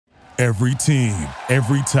Every team,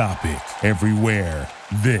 every topic, everywhere.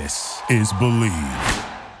 This is Believe.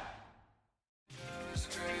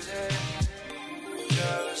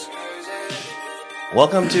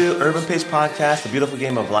 Welcome to Urban Pace Podcast, The Beautiful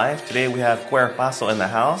Game of Life. Today we have Cuerpazo in the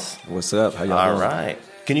house. What's up? How y'all doing? All right.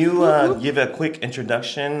 Can you give a quick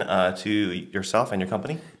introduction to yourself and your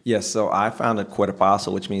company? Yes, so I founded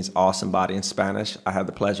Cuerpazo, which means awesome body in Spanish. I had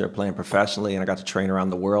the pleasure of playing professionally, and I got to train around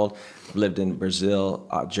the world. Lived in Brazil,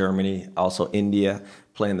 Germany, also India,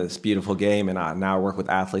 playing this beautiful game, and I now work with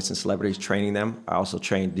athletes and celebrities, training them. I also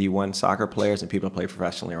train D1 soccer players and people who play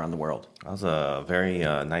professionally around the world. That was a very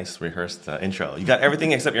nice rehearsed intro. You got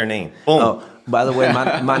everything except your name. Boom. Oh, by the way,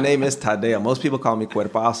 my name is Tadeo. Most people call me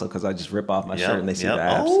Cuerpazo because I just rip off my shirt and they see the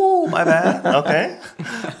abs. Oh, my bad. Okay.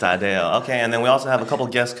 Tadeo. Okay, and then we also have a couple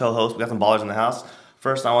guest co-hosts. We got some ballers in the house.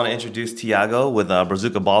 First, I want to introduce Tiago with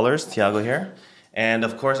Brazuca Ballers. Tiago here. And,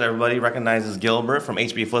 of course, everybody recognizes Gilbert from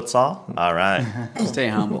HB Futsal. All right. Stay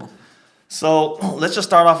humble. So let's just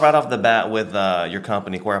start off right off the bat with your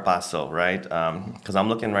company, Cuerpazo, right? Because I'm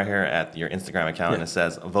looking right here at your Instagram account, and it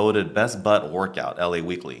says, voted best butt workout, LA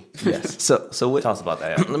Weekly. Yes. So Tell us about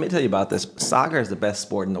that. Let me tell you about this. Soccer is the best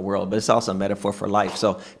sport in the world, but it's also a metaphor for life.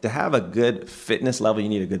 So to have a good fitness level, you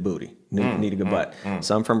need a good booty. You need a good butt.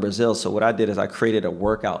 So I'm from Brazil. So what I did is I created a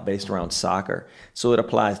workout based around soccer. So it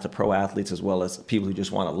applies to pro athletes as well as people who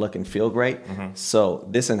just want to look and feel great. So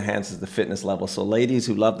this enhances the fitness level. So ladies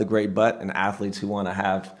who love the great butt and athletes who want to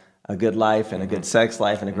have a good life and a good sex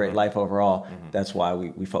life and a great life overall, that's why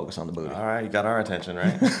we focus on the booty. All right, you got our attention,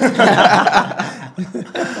 right?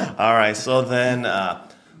 All right, so then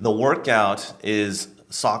the workout is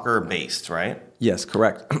soccer based, right? Yes,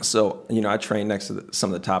 correct. So, I train next to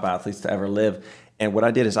some of the top athletes to ever live. And what I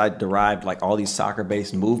did is I derived like all these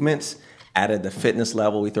soccer-based movements, added the fitness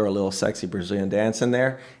level. We throw a little sexy Brazilian dance in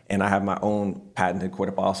there. And I have my own patented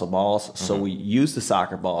Cuerpazo balls. So we use the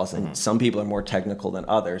soccer balls. And some people are more technical than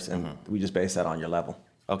others. And we just base that on your level.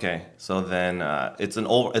 Okay, so then it's an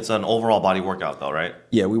overall body workout though, right?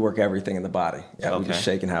 Yeah, we work everything in the body. Yeah, we just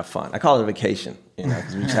shake and have fun. I call it a vacation,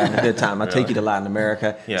 because we're just having a good time. I take you to Latin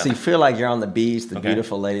America, so you feel like you're on the beach, the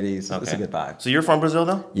beautiful ladies. It's a good vibe. So you're from Brazil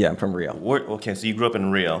though? Yeah, I'm from Rio. Okay, so you grew up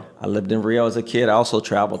in Rio. I lived in Rio as a kid. I also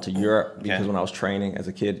traveled to Europe because when I was training as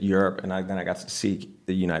a kid, Europe, and then I got to see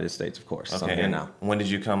the United States, of course. So I'm here now. When did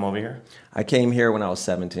you come over here? I came here when I was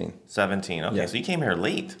 17. 17, okay. Yeah. So you came here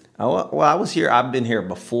late. Well, I was here. I've been here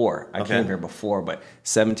before. I came here before, but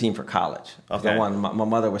 17 for college. Okay. My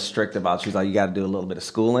mother was strict about. She was like, you got to do a little bit of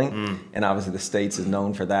schooling, and obviously the States is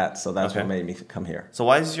known for that. So that's what made me come here. So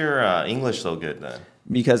why is your English so good then?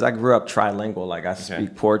 Because I grew up trilingual. Like I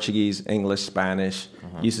speak Portuguese, English, Spanish.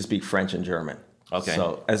 Used to speak French and German. Okay.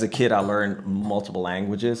 So as a kid, I learned multiple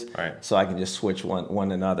languages, so I can just switch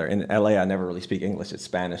one another. In LA, I never really speak English. It's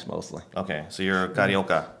Spanish mostly. Okay, so you're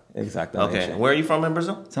Carioca. Exactly. Okay, where are you from in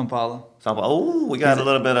Brazil? São Paulo. São Paulo. Oh, we got a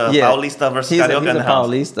little bit of Paulista versus Carioca in the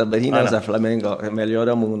house. He's a Paulista, but he knows that Flamengo, melhor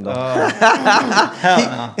do mundo.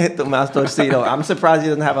 I'm surprised he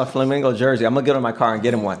doesn't have a Flamengo jersey. I'm gonna get in my car and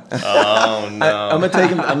get him one. Oh no! I'm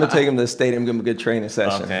gonna take him to the stadium, give him a good training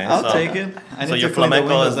session. Okay, I'll take it. So your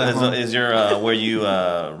Flamengo is your where you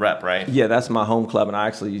rep, right? Yeah, that's my home club, and I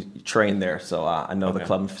actually train there, so I know the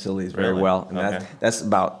club and facilities very well. And that's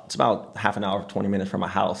about half an hour, 20 minutes from my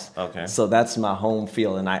house. Okay. So that's my home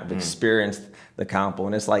field, and I've experienced the campo,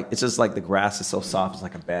 and it's just like the grass is so soft, it's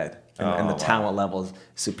like a bed, and the talent level is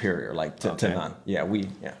superior, like to none.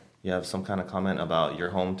 You have some kind of comment about your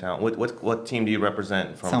hometown. What team do you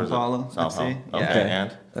represent from São Brazil? Paulo. São Paulo. Okay, Yeah.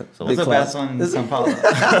 and so He's the best one in São Paulo.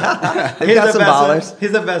 He's got some ballers.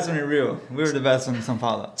 He's the best one in Rio. We were the best one in São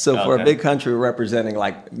Paulo. So for a big country representing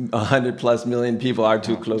like 100+ million people, our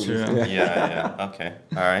two clubs. Yeah. Okay.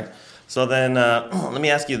 All right. So then let me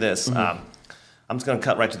ask you this. I'm just going to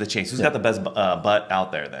cut right to the chase. Who's got the best butt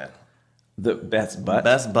out there then? The best butt?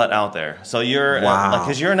 Best butt out there. So you're,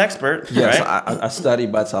 because you're an expert, yes, right? I study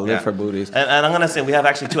butts. I live for booties. And I'm going to say we have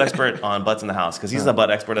actually two experts on butts in the house because he's a butt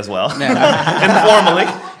expert as well, informally.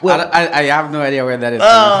 Well, I have no idea where that is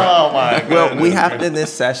Oh, my goodness. Well, we have in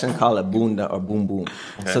this session call it bunda or boom boom.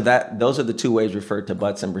 Okay. So those are the two ways referred to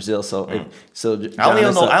butts in Brazil. So, John,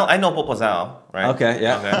 I know popozão, right? Okay,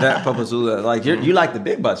 yeah. Okay. That popozão, like you like the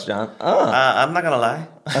big butts, John. I'm not going to lie.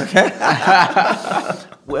 Okay.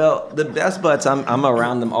 Well, the best butts, I'm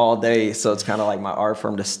around them all day, so it's kind of like my art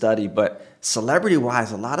form to study. But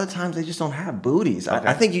celebrity-wise, a lot of times they just don't have booties. Okay.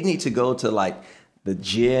 I think you need to go to like the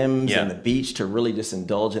gyms and the beach to really just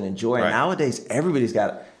indulge and enjoy. Right. And nowadays, everybody's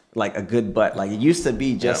got like a good butt. Like it used to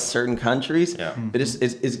be just certain countries, Yeah. but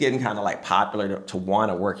it's getting kind of like popular to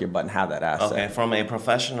want to work your butt and have that asset. Okay, from a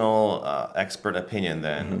professional expert opinion,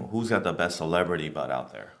 then who's got the best celebrity butt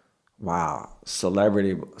out there? Wow,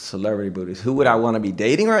 celebrity booties. Who would I want to be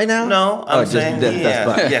dating right now? No, I'm saying best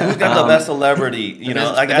butt. who's got the best celebrity? You know,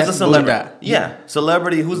 best- like the as a best celebrity. booty. Yeah,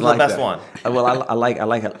 celebrity. Who's Like the best that. one? Well, I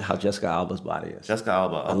like how Jessica Alba's body is. Jessica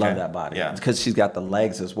Alba. Okay. I love that body. Yeah. Because she's got the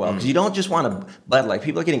legs as well. Because you don't just want a butt, like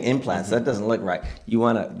people are getting implants. That doesn't look right. You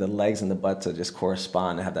want the legs and the butt to just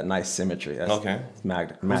correspond and have that nice symmetry. That's, Okay. It's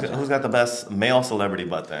magic. Who's got the best male celebrity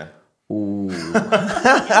butt then? Ooh.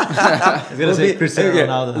 I was gonna say Cristiano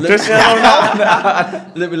Ronaldo.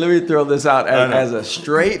 Let me throw this out as a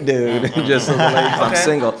straight dude, just so the ladies, I'm Okay.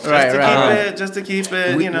 single. Just to keep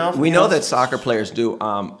it, We, you know. we know that soccer players do.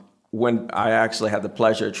 When I actually had the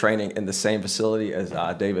pleasure of training in the same facility as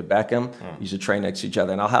David Beckham, we used to train next to each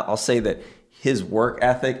other, and I'll say that his work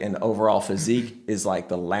ethic and overall physique is like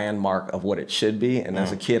the landmark of what it should be. And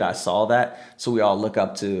as a kid, I saw that, so we all look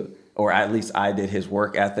up to, or at least I did, his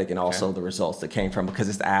work ethic and also the results that came from, because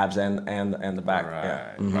it's the abs and the back. Right,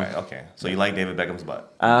 Yeah. right, okay. So you like David Beckham's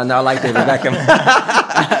butt? No, I like David Beckham.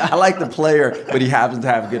 I like the player, but he happens to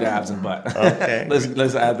have good abs and butt. Okay.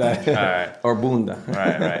 let's add that. All right. Or bunda.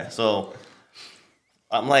 Right. So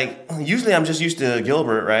I'm like, usually I'm just used to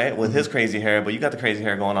Gilbert, right, with his crazy hair, but you got the crazy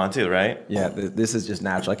hair going on too, right? Yeah, this is just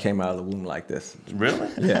natural. I came out of the womb like this. Really?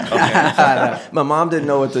 Yeah. Okay. My mom didn't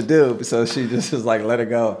know what to do, so she just was like, let it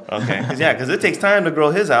go. Okay. Because it takes time to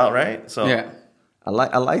grow his out, right? So Yeah. I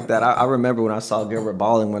like that. I remember when I saw Gilbert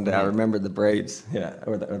balling one day, I remember the braids,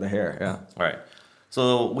 or the hair, yeah. All right.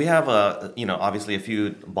 So we have obviously a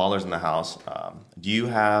few ballers in the house. Do you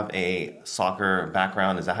have a soccer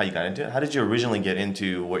background? Is that how you got into it? How did you originally get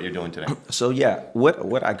into what you're doing today? So yeah,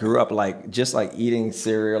 what I grew up like, just like eating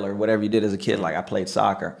cereal or whatever you did as a kid, like I played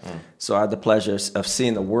soccer. So I had the pleasure of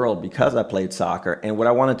seeing the world because I played soccer. And what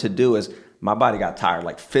I wanted to do is, my body got tired.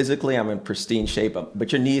 Like physically, I'm in pristine shape,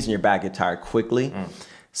 but your knees and your back get tired quickly.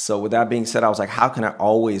 So with that being said, I was like, how can I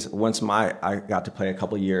always, I got to play a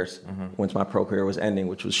couple years, once my pro career was ending,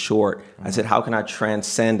 which was short, I said, how can I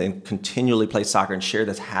transcend and continually play soccer and share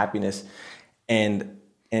this happiness and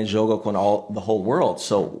jogo con the whole world?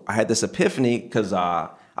 So I had this epiphany because I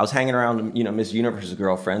was hanging around, Miss Universe's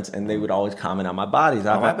girlfriends, and they would always comment on my bodies.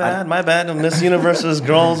 My bad. Miss Universe's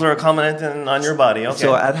girls are commenting on your body. Okay.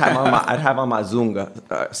 So I'd have on my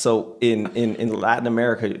Zunga. So in Latin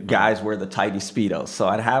America, guys wear the tighty speedos. So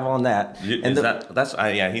I'd have on that. he does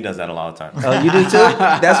that a lot of times. Oh, you do too?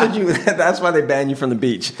 That's why they ban you from the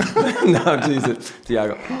beach. No, Jesus,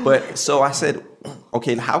 Tiago. But so I said,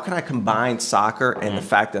 okay, how can I combine soccer and the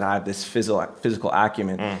fact that I have this physical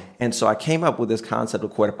acumen? And so I came up with this concept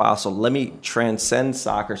of Cuerpazo. Let me transcend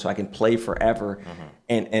soccer so I can play forever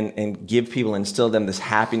and give people, instill them this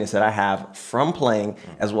happiness that I have from playing,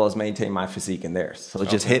 as well as maintain my physique and theirs. So it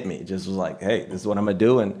just hit me. It just was like, hey, this is what I'm going to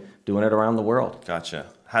do, and doing it around the world. Gotcha.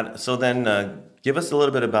 So then give us a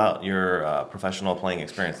little bit about your professional playing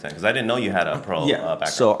experience then, because I didn't know you had a pro background.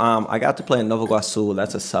 So I got to play in Nova Iguaçu.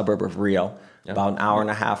 That's a suburb of Rio, about an hour and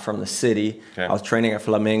a half from the city. Okay. I was training at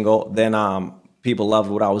Flamengo. Then people loved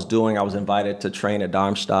what I was doing. I was invited to train at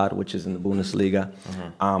Darmstadt, which is in the Bundesliga.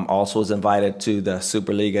 Also was invited to the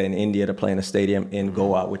Superliga in India to play in a stadium in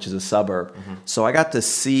Goa, which is a suburb. So I got to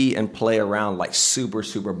see and play around like super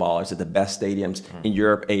ballers at the best stadiums in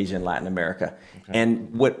Europe, Asia, and Latin America.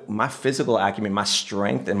 And what my physical acumen, my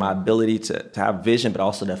strength, and my ability to have vision, but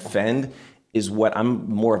also defend, is what I'm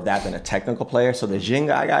more of that than a technical player. So the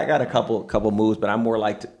Ginga, I got a couple moves, but I'm more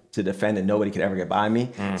like to defend, and nobody could ever get by me.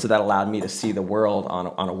 So that allowed me to see the world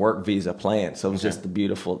on a work visa playing. So it was just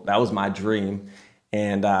that was my dream.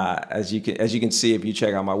 And as you can see, if you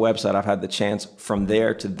check out my website, I've had the chance from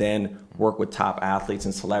there to then work with top athletes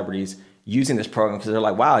and celebrities using this program, because they're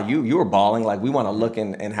like, wow, you were balling. Like, we want to look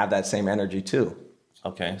and have that same energy too.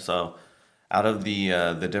 Okay, so out of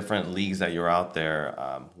the different leagues that you're out there,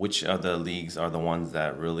 which of the leagues are the ones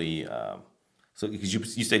that really? So because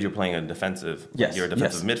you said you're playing a defensive. Yes, you're a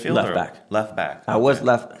defensive midfield left or back. Left back. Okay. I was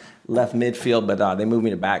left midfield, but they moved me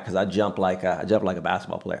to back because I jump like a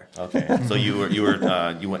basketball player. Okay, so you did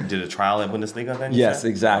a trial at Bundesliga then? Yes,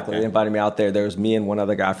 exactly. Okay. They invited me out there. There was me and one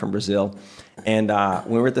other guy from Brazil, and when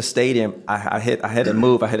we were at the stadium, I hit a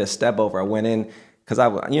move. I hit a step over. I went in. Because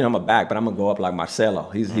I'm a back, but I'm gonna go up like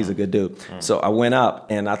Marcelo. He's a good dude. So I went up,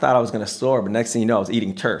 and I thought I was gonna soar, but next thing you know, I was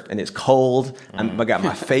eating turf, and it's cold. I got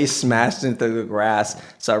my face smashed into the grass.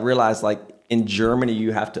 So I realized, like, In Germany,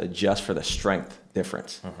 you have to adjust for the strength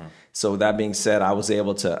difference. So that being said, I was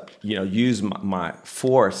able to, use my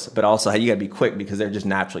force, but also you got to be quick because they're just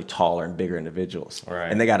naturally taller and bigger individuals,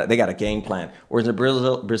 Right. and they got a game plan. Whereas in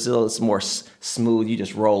Brazil, it's more smooth. You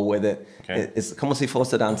just roll with it. Okay. It's como si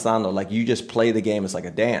fosse danzando. Like you just play the game. It's like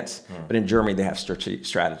a dance. But in Germany, they have strategy,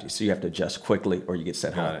 so you have to adjust quickly or you get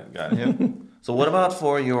sent home. Got it. So what about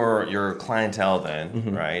for your clientele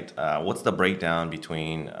then, right? What's the breakdown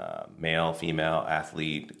between male, female,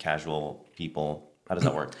 athlete, casual people? How does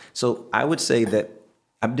that work? So I would say that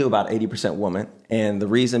I do about 80% women. And the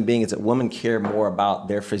reason being is that women care more about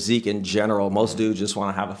their physique in general. Most dudes just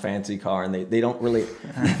want to have a fancy car and they don't really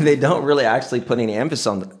they don't really actually put any emphasis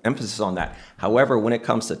on that. However, when it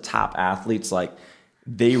comes to top athletes, like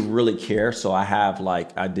they really care. So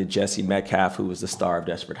I did Jesse Metcalf, who was the star of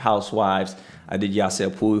Desperate Housewives. I did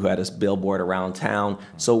Yasiel Puig, who had his billboard around town.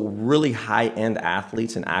 So really high-end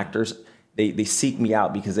athletes and actors, they seek me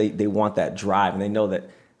out because they want that drive, and they know that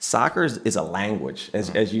soccer is a language,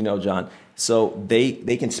 as you know, John. So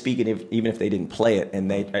they can speak it even if they didn't play it, and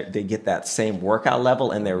they get that same workout level,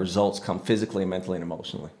 and their results come physically, mentally, and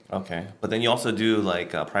emotionally. Okay, but then you also do like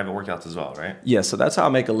private workouts as well, right? Yeah, so that's how I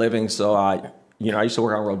make a living. So I used to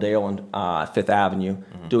work on Rodeo on Fifth Avenue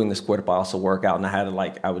doing this Cuerpo. I also work out, and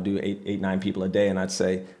I would do eight, 9 people a day, and I'd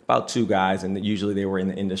say about 2 guys, and usually they were in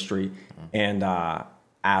the industry. And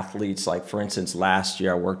athletes, like for instance, last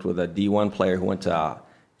year I worked with a D1 player who went to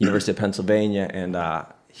University of Pennsylvania, and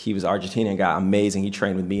he was Argentinian guy, amazing. He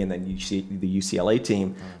trained with me and then the UCLA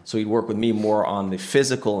team. So he'd work with me more on the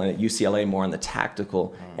physical, and at UCLA more on the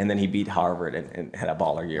tactical. And then he beat Harvard and had a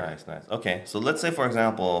baller year. Nice. Okay, so let's say, for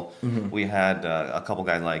example, we had a couple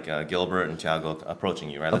guys like Gilbert and Thiago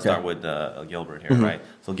approaching you, right? Let's start with Gilbert here, right?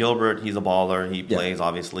 So Gilbert, he's a baller. He plays,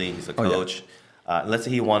 obviously. He's a coach. Let's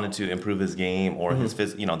say he wanted to improve his game or his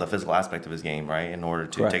the physical aspect of his game, right, in order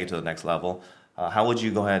to take it to the next level. How would you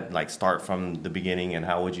go ahead, like start from the beginning, and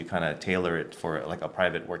how would you kind of tailor it for like a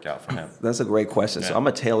private workout for him? That's a great question. So I'm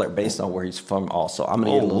gonna tailor it based on where he's from. Also, I'm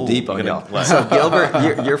gonna get a little deep on y'all. What? So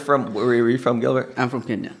Gilbert, you're from where are you from, Gilbert? I'm from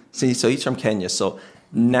Kenya. See, so he's from Kenya. So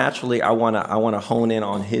naturally, I wanna hone in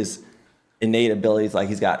on his innate abilities. Like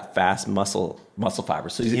he's got fast muscle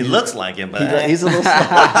fibers. So He looks like him, but he's a little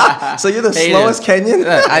slow. So you're the slowest Kenyan?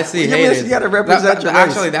 I see. You got to represent your race.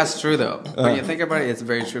 Actually, that's true, though. When you think about it, it's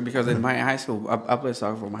very true. Because in my high school, I played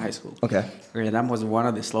soccer for my high school. Okay. And I was one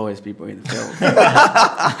of the slowest people in the field.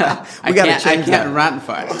 I can't run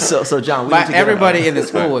fast. So John, but everybody in the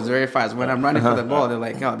school was very fast. When I'm running for the ball, they're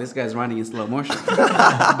like, "Oh, this guy's running in slow motion."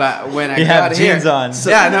 But when I got here, jeans on.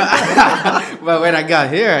 But when I got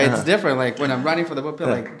here, it's different. Like when I'm running for the ball, people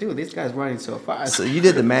are like, "Dude, this guy's running so fast." So you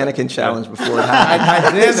did the mannequin challenge before it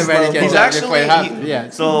happened. I did the mannequin He's challenge before it happened. actually, Yeah.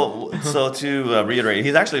 So to reiterate,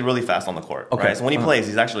 he's actually really fast on the court, right? So when he plays,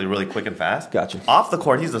 he's actually really quick and fast. Gotcha. Off the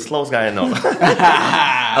court, he's the slowest guy I know.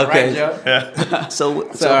 Okay. Right, Joe?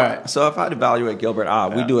 So if I'd evaluate Gilbert,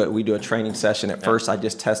 we do a training session. At first, I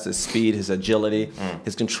just test his speed, his agility,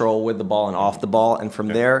 his control with the ball and off the ball, and from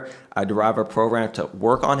there, I derive a program to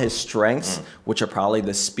work on his strengths, which are probably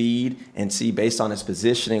the speed, and see based on his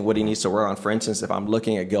positioning what he needs to work on. For instance, if I'm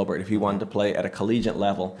looking at Gilbert, if he wanted to play at a collegiate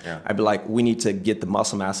level, I'd be like, we need to get the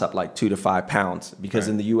muscle mass up like 2 to 5 pounds, because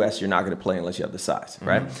in the U.S. you're not going to play unless you have the size,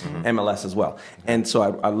 right? MLS as well. And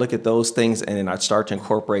so I look at those things, and then I start to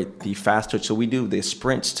incorporate the faster. So we do the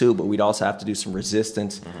sprints too, but we'd also have to do some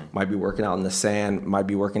resistance. Might be working out in the sand, might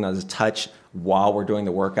be working on his touch while we're doing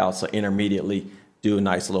the workout. So intermediately, do a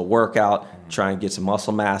nice little workout, try and get some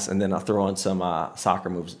muscle mass, and then I'll throw in some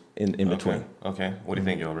soccer moves in between. Okay. What do you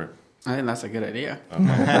think, Gilbert? I think that's a good idea.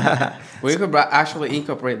 Okay. We could actually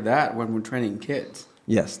incorporate that when we're training kids.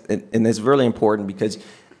 Yes, and it's really important because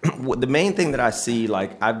the main thing that I see,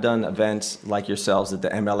 like I've done events like yourselves at the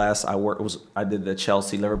MLS. I did the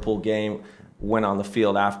Chelsea-Liverpool game, went on the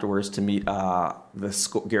field afterwards to meet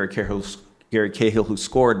Gary Cahill, who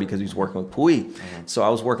scored because he was working with Puig. So I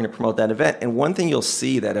was working to promote that event. And one thing you'll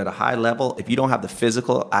see that at a high level, if you don't have the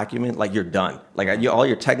physical acumen, like you're done. Like all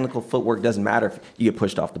your technical footwork doesn't matter if you get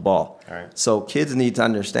pushed off the ball. All right. So kids need to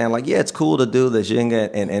understand, like, yeah, it's cool to do the Jenga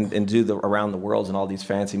and do the around the worlds and all these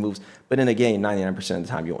fancy moves. But in a game, 99% of the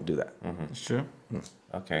time, you won't do that. It's true.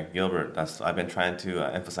 Okay, Gilbert, I've been trying to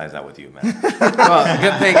emphasize that with you, man. Well,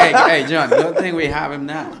 good thing, hey, John, good thing we have him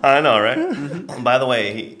now. I know, right? By the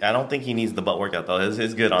way, I don't think he needs the butt workout, though.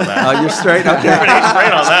 He's good on that. Oh, you're straight? Okay. Pretty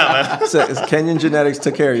straight on that, man. So Kenyan genetics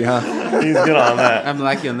took care of you, huh? He's good on that. I'm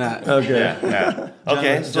lucky on that. Okay. Yeah.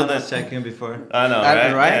 Okay, so then... check in before. I know,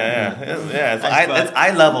 Right? right? Yeah. It's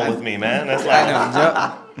eye level with me, man. That's I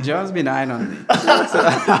know. Joe's been eyeing on me.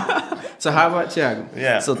 So how about Thiago?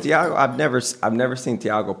 Yeah. So Thiago, I've never seen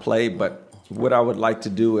Thiago play, but what I would like to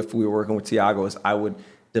do if we were working with Thiago is I would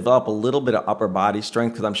develop a little bit of upper body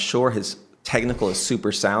strength because I'm sure his technical is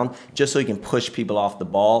super sound, just so he can push people off the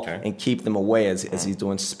ball and keep them away as he's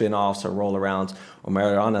doing spin-offs or roll-arounds or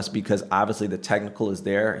Maradonas, because obviously the technical is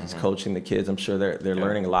there. He's coaching the kids. I'm sure they're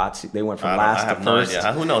learning a lot. They went from last to first. No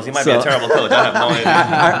idea. Who knows? He might be a terrible coach. I have no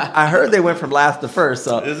idea. I heard they went from last to first.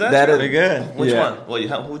 So is that is pretty good? Which one? Well,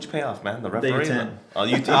 who'd you pay off, man? The referees? U10. Oh,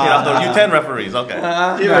 you paid off the U10 referees. Okay.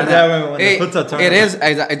 It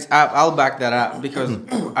is. I'll back that up because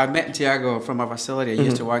I met Thiago from a facility I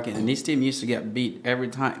used to work in, and his team used to get beat every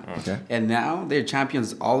time. Okay. And now they're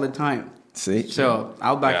champions all the time. See? So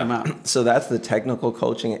I'll back him up. So that's the technical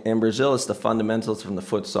coaching. In Brazil, it's the fundamentals from the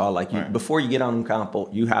futsal. Like before you get on campo,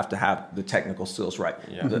 you have to have the technical skills right.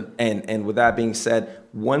 Yeah. And with that being said,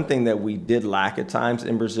 one thing that we did lack at times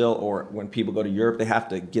in Brazil, or when people go to Europe, they have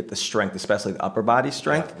to get the strength, especially the upper body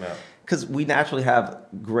strength. Yeah. Because we naturally have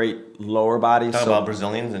great lower bodies. Talk about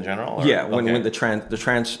Brazilians in general? Or? Yeah, when the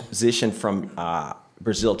transition from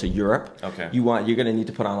Brazil to Europe, you're going to need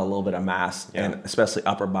to put on a little bit of mass, and especially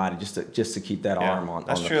upper body, just to keep that arm on.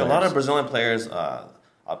 That's on the true. players. A lot of Brazilian players,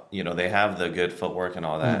 they have the good footwork and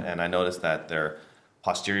all that, and I noticed that their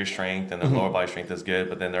posterior strength and their lower body strength is good,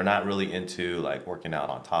 but then they're not really into like working out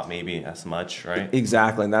on top maybe as much, right?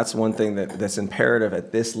 Exactly, and that's one thing that's imperative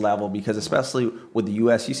at this level, because especially with the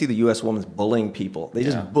U.S., you see the U.S. women's bullying people. They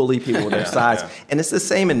just bully people with their size. And it's the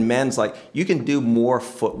same in men's. Like, you can do more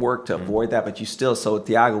footwork to avoid that, but you still, so with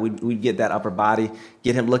Thiago, we'd get that upper body,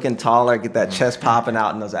 get him looking taller, get that chest popping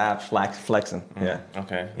out and those abs flexing. Yeah.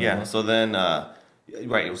 Okay, yeah. So then,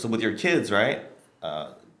 right, so with your kids, right,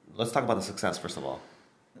 let's talk about the success first of all.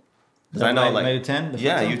 I know, like, U10?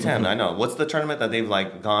 U10. I know. What's the tournament that they've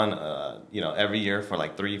like gone, every year for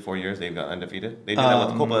like 3-4 years? They've gone undefeated. They did that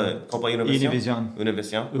with Copa Univision.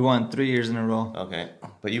 Univision. We won 3 years in a row. Okay,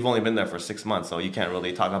 but you've only been there for 6 months, so you can't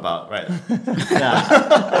really talk about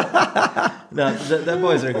The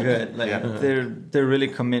boys are good. Like they're really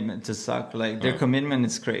commitment to soccer. Like their commitment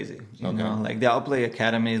is crazy. You know, like they all play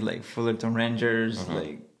academies like Fullerton Rangers,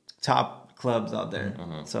 like top clubs out there.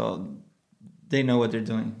 So they know what they're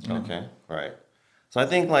doing. Okay, right. So I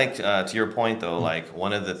think, like, to your point though, like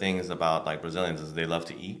one of the things about like Brazilians is they love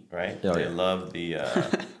to eat, right? They love the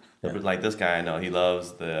like this guy I know, he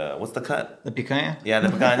loves what's the cut? The picanha? Yeah, the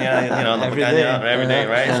picanha, the every picanha day. every day,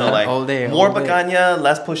 right? So like all day, more all day. picanha,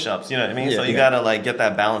 less push-ups, you know what I mean? So you gotta like get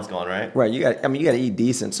that balance going, right? Right, you got to eat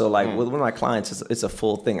decent. So like with one of my clients, it's a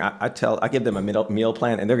full thing. I give them a meal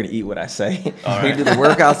plan, and they're going to eat what I say. Right. We do the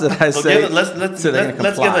workouts that I say.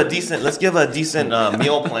 Let's give a decent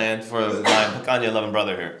meal plan for my picanha loving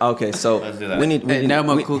brother here. Okay, so let's do that. we need no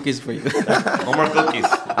more cookies for you. No more cookies.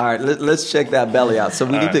 All right, let's check that belly out. So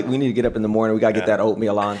we need to get up in the morning. We got to get that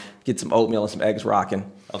oatmeal on. Get some oatmeal and some eggs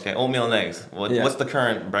rocking. Okay, oatmeal and eggs. What's the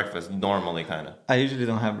current breakfast normally, kind of? I usually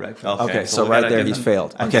don't have breakfast. Okay, so right there, he's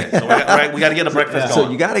failed. Okay. So we got to get a breakfast going.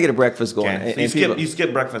 So you got to get a breakfast going. Okay. So you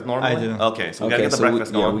skip breakfast normally? I do. Okay, so we got to get the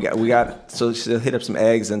breakfast going. Yeah, we got. So she'll hit up some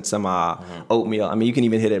eggs and some oatmeal. I mean, you can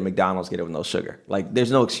even hit it at McDonald's, get it with no sugar. Like,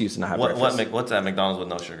 there's no excuse to not have breakfast. What's at McDonald's with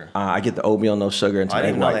no sugar? I get the oatmeal, no sugar, and some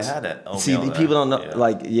egg whites. I didn't know they had it. See, people don't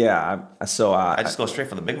know. Yeah. I just go straight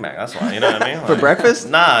for the Big Mac. That's why. You know what I mean? Like, for breakfast?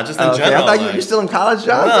 Nah, just in general. I thought you're still in college,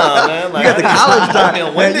 John. No, man. You got the college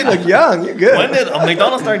time. Man, you look young. You're good. When did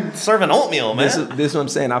McDonald's start serving oatmeal, man? This is what I'm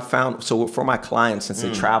saying. I found, so for my clients, since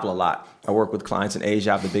they travel a lot, I work with clients in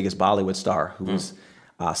Asia. I have the biggest Bollywood star, who's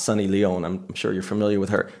Sunny Leone. I'm sure you're familiar with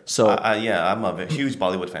her. So I'm a huge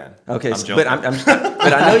Bollywood fan. Okay, I'm joking.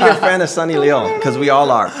 but I know you're a fan of Sunny Leone, because we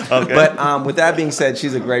all are. Okay. But with that being said,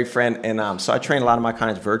 she's a great friend, and so I train a lot of my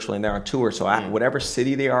clients virtually, and they're on tour. So whatever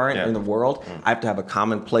city they are in the world, I have to have a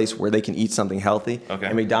common place where they can eat something healthy. Okay.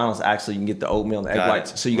 And McDonald's, actually, you can get the oatmeal and the egg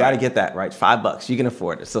whites. So you got to get that, right? $5, you can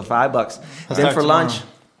afford it. So $5. Then for lunch.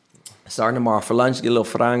 Starting tomorrow, for lunch, get a little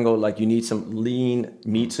frango. Like, you need some lean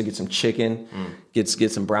meat, so get some chicken, get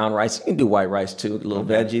some brown rice. You can do white rice too, little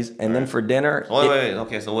veggies. And then for dinner... Wait.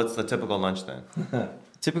 Okay, so what's the typical lunch then?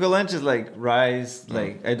 Typical lunch is like rice.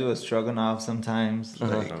 Like, I do a stroganoff sometimes,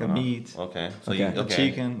 like a meat. Okay. So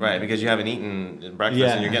chicken. Right, because you haven't eaten breakfast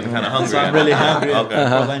and you're getting kind of hungry. So I'm really hungry for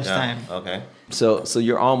Yeah. lunchtime. Okay. So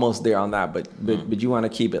you're almost there on that, but you want to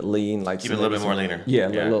keep it lean, like keep it a little bit more leaner. Yeah,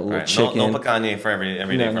 a little chicken. No picanha for every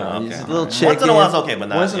day. No, okay. just a little chicken. Once in a while is okay, but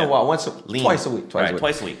not once in a while, twice a week.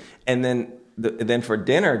 Twice a week. And then for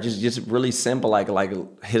dinner, just really simple, like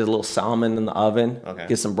hit a little salmon in the oven. Okay.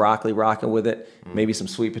 Get some broccoli rocking with it. Maybe some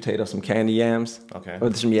sweet potatoes, some candy yams. Okay.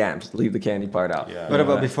 Or some yams. Leave the candy part out. Yeah. What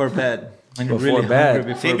about before bed? When you're Before really bed.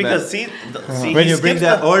 hungry before See, because bed. When you bring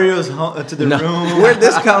that Oreos to the room. Where'd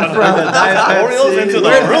this come from? Oreos into the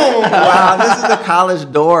room. Wow, this is the college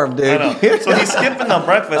dorm, dude. I know. So he's skipping the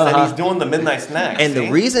breakfast and he's doing the midnight snack. And the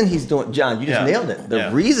reason he's doing, John, you just nailed it.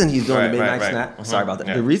 The reason he's doing the midnight snack, sorry about that.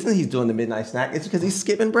 Yeah. The reason he's doing the midnight snack is because he's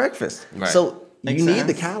skipping breakfast. Right. So Makes you need sense.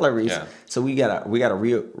 the calories. Yeah. So we gotta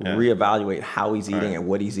reevaluate how he's eating and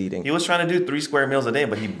what he's eating. He was trying to do 3 square meals a day,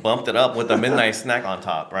 but he bumped it up with a midnight snack on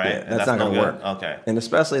top, right? Yeah, And that's not no gonna good. work. Okay. And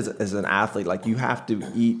especially as an athlete, like you have to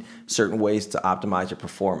eat certain ways to optimize your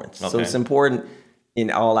performance. So Okay. it's important in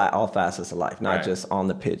all facets of life, not Right. just on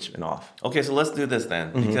the pitch and off. Okay, so let's do this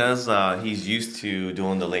then. Because he's used to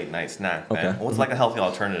doing the late night snack, man. Okay. What's like a healthy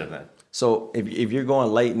alternative then? So if you're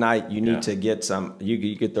going late night, you need to get some.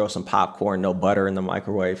 You could throw some popcorn, no butter in the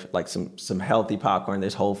microwave, like some healthy popcorn.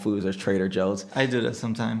 There's Whole Foods, there's Trader Joe's. I do that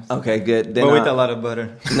sometimes. Okay, good. Then, But with a lot of butter.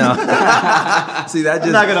 no, see that just.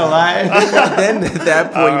 I'm not gonna lie. Then at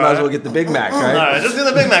that point, you might as well get the Big Mac, All right? right, just do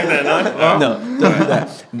the Big Mac then. Huh? No, don't do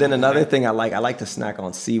that. Then another thing I like to snack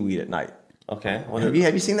on seaweed at night. Okay. What Have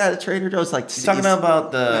you seen that at Trader Joe's? Like you talking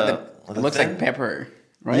about the It looks thin like pepper,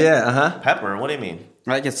 right? Yeah, pepper? What do you mean?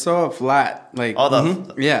 Like it's so flat. Like Oh,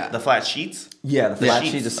 the Yeah. the flat sheets. yeah, the flat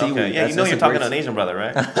sheets of seaweed. Okay. Yeah, you know you're talking to an Asian brother,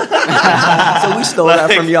 right? So we stole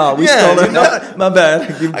that from y'all. We stole it. My bad.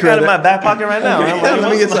 Give I got it credit. in my back pocket right now. Okay, I'm like,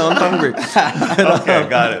 let me get some. I'm hungry. okay,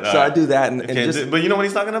 got it. So I do that, and Okay, just but you know what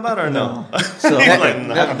he's talking about or no? So- He's like,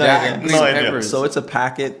 no, That no green idea. peppers. so it's a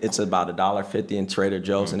packet. It's about $1.50 in Trader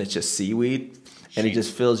Joe's, and it's just seaweed, and it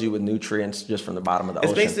just fills you with nutrients just from the bottom of the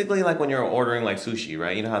It's ocean. basically like when you're ordering like sushi,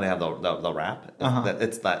 right? You know how they have the wrap?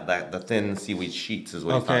 It's that the thin seaweed sheets is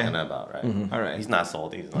what he's Okay. talking about, right? Mm-hmm. All right. He's not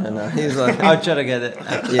salty. He's not. And he's like, I'll try to get it.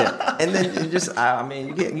 yeah, and then you just, I mean,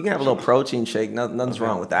 you can have a little protein shake. Nothing's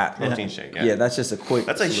wrong with that. Protein shake, Yeah, that's just a quick.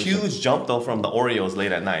 That's a solution. huge jump though from the Oreos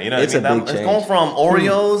late at night. You know, It's what I mean? a big It's change. going from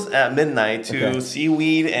Oreos at midnight to Okay.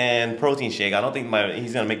 seaweed and protein shake. I don't think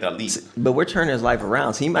he's gonna make that leap. But we're turning his life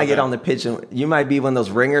around. So he might get Okay. on the pitch, and you might be one of those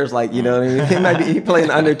ringers, like you know what I mean. He might be playing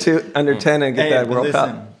under 10 and get Hey, that but World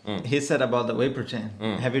listen, Cup. he said about the whey protein.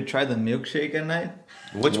 Have you tried the milkshake at night?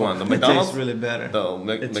 Which one? The It McDonald's? tastes really better. The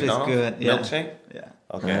It tastes McDonald's good. Yeah. milkshake? Yeah.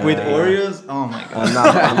 Okay. With Oreos, oh my god!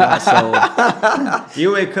 I'm not sold.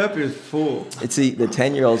 You wake up, you're full. It's the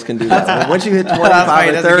 10-year-olds can do that. But once you hit That's why 25 he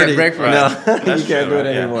or doesn't get 30, breakfast. no, That's you can't true, do it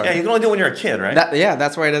right? Yeah. anymore. Yeah, you can only do it when you're a kid, right?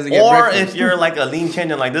 That's why he doesn't get Or breakfast. if you're like a lean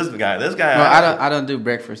Kenyan like this guy. This guy. No, I don't do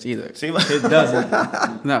breakfast either. See, It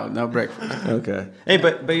doesn't. No breakfast. Okay. Hey,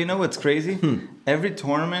 but you know what's crazy? Every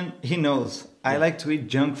tournament, he knows I like to eat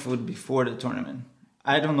junk food before the tournament.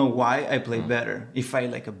 I don't know why I play better. If I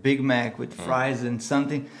like a Big Mac with fries and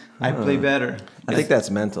something, I play better. I think that's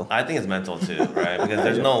mental. I think it's mental too, right? Because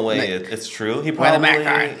there's no way it's true. He Why the probably, Mac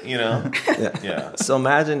guy? you know, Yeah. yeah. So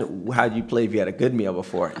imagine how you play if you had a good meal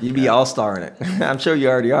before. You'd be all-star in it. I'm sure you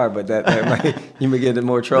already are, but that might, you may get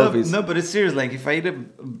more trophies. No, but it's serious. Like if I eat a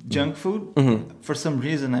junk food, for some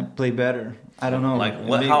reason I play better. I don't know. Like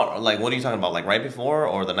what? How? Like what are you talking about? Like right before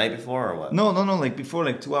or the night before or what? No. Like before,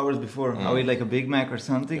 like 2 hours before, I'll eat like a Big Mac or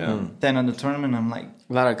something. Then on the tournament, I'm like,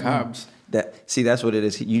 A lot of carbs. That's what it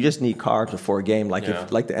is. You just need carbs before a game. Like Yeah.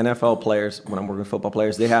 if like the NFL players, when I'm working with football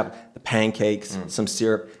players, they have the pancakes, some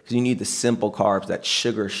syrup, because you need the simple carbs, that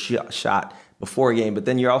sugar shot before a game. But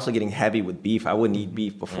then you're also getting heavy with beef. I wouldn't eat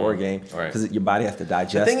beef before a game Right. because your body has to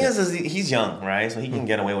digest The thing it. is he's young, right? So he can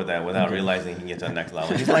get away with that without realizing he can get to the next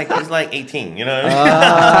level. He's like 18, you know what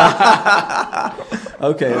I mean?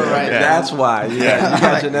 Okay, Right. that's why. Yeah, you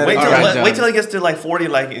got genetic. Wait till he gets to like 40,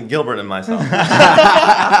 like Gilbert and myself.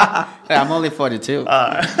 Hey, I'm only 42.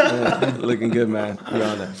 Looking good, man. You're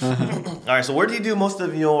on there. All right, so where do you do most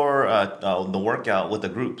of your the workout with the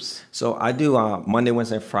groups? So I do Monday,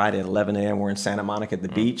 Wednesday, and Friday at 11 a.m. We're in Santa Monica at the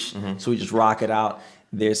beach. So we just rock it out.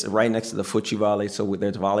 There's right next to the Fuchi Valley, so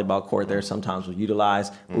there's a volleyball court there. Sometimes we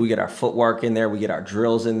utilize. We get our footwork in there. We get our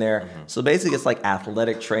drills in there. So basically, it's like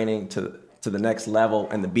athletic training to the next level,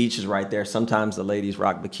 and the beach is right there. Sometimes the ladies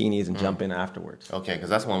rock bikinis and jump in afterwards. Okay, because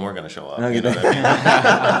that's when we're gonna show up. Okay, You know what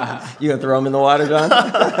I mean? You gonna throw them in the water, John?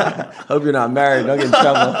 Hope you're not married. Don't get in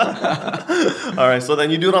trouble. All right, so then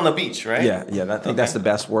you do it on the beach, right? Yeah. I think that's the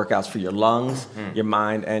best workouts for your lungs, your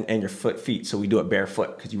mind, and your feet. So we do it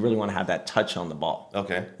barefoot because you really want to have that touch on the ball.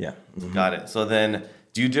 Okay. Yeah. Got it. So then,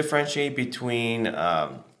 do you differentiate between, I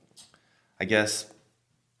guess,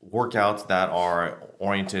 workouts that are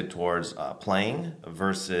oriented towards playing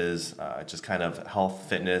versus just kind of health,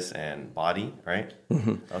 fitness, and body, right?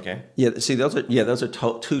 Mm-hmm. Okay. Yeah. See, those are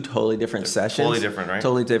two totally different sessions. Totally different, right?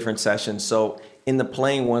 Totally different sessions. So in the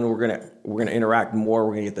playing one, we're gonna interact more.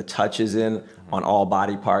 We're gonna get the touches in on all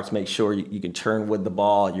body parts. Make sure you can turn with the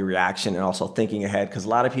ball, your reaction, and also thinking ahead. Because a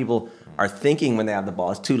lot of people are thinking when they have the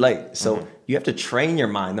ball. It's too late. So you have to train your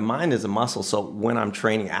mind. The mind is a muscle. So when I'm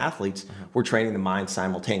training athletes, we're training the mind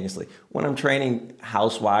simultaneously. When I'm training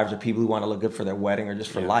housewives or people who want to look good for their wedding or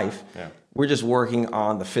just for life, we're just working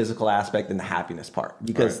on the physical aspect and the happiness part,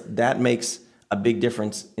 because that makes a big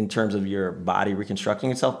difference in terms of your body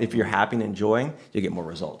reconstructing itself. If you're happy and enjoying, you get more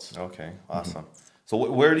results. Okay, awesome. So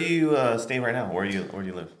where do you stay right now? Where do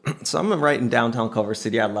you live? So I'm right in downtown Culver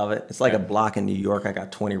City. I love it. It's like a block in New York. I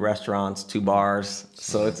got 20 restaurants, 2 bars.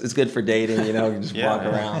 So it's good for dating, you just walk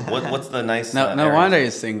around. What's the nice No wonder you're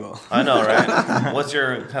single. I know, right? What's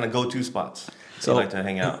your kind of go-to spots you like to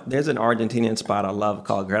hang out? There's an Argentinian spot I love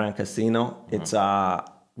called Gran Casino. It's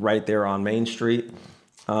right there on Main Street.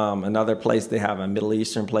 Another place, they have a Middle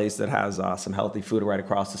Eastern place that has some healthy food right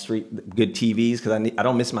across the street. Good TVs, because I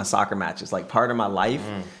don't miss my soccer matches. Like, part of my life,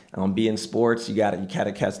 be in sports. You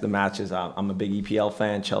gotta catch the matches. I'm a big EPL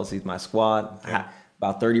fan. Chelsea's my squad.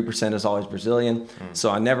 About 30% is always Brazilian, so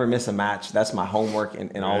I never miss a match. That's my homework,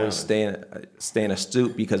 and always staying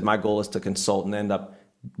astute, because my goal is to consult and end up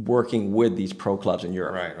working with these pro clubs in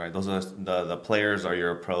Europe. Right. Those are the players are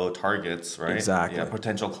your pro targets, right? Exactly. Yeah,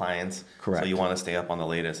 potential clients. Correct. So you want to stay up on the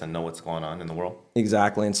latest and know what's going on in the world.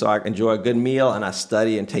 Exactly. And so I enjoy a good meal, and I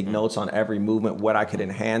study and take notes on every movement, what I could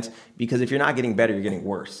enhance, because if you're not getting better, you're getting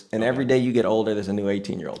worse. And every day you get older, there's a new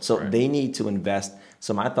 18-year-old. So they need to invest.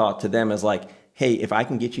 So my thought to them is like, hey, if I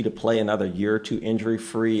can get you to play another year or two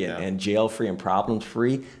injury-free and jail-free and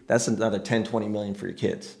problem-free, that's another 10, 20 million for your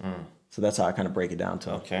kids. So that's how I kind of break it down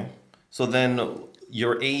to. Okay. So then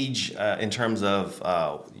your age in terms of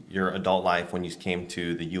your adult life when you came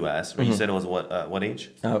to the U.S., you said it was what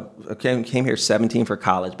age? I came here 17 for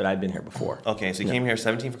college, but I'd been here before. Okay, so you came here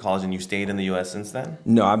 17 for college, and you stayed in the U.S. since then?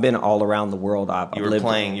 No, I've been all around the world. You were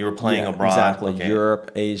playing abroad? Exactly. Okay.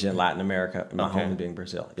 Europe, Asia, and Latin America. My home being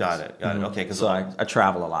Brazil. Got it. Okay. So I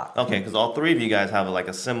travel a lot. Okay, because all three of you guys have like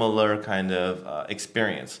a similar kind of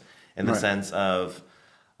experience in the sense of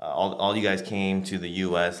all you guys came to the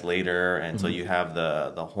U.S. later, and so you have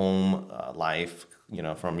the home life,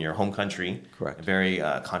 from your home country. Correct. Very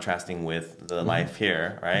contrasting with the life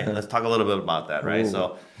here, right? Let's talk a little bit about that, right?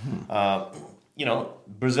 So,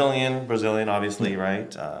 Brazilian, obviously, right?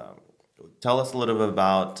 Tell us a little bit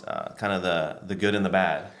about kind of the good and the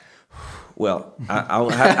bad. Well, I'll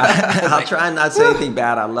try and not say anything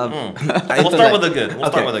bad. I love. We'll start with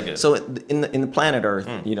the good. So in the planet Earth,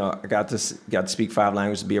 I got to speak 5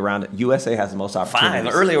 languages, be around it. USA has the most opportunities.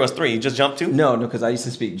 5. Earlier was 3. You just jumped to? No, because I used to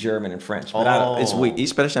speak German and French. But it's weak. Ich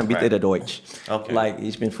spreche ein bisschen Deutsch. Okay. Like,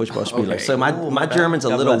 ich bin Fußballspieler. So my German's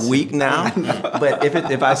a little weak now. But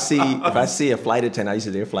if I see a flight attendant, I used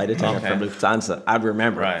to do a flight attendant from Lufthansa, I'd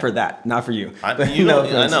remember for that, not for you. I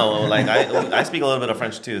know. Like I speak a little bit of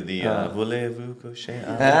French too. The voulez-vous coucher?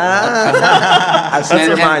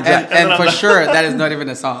 And for sure, that is not even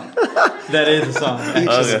a song. That is a song.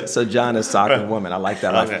 Okay. So John is soccer woman. I like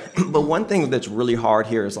that. Okay. But one thing that's really hard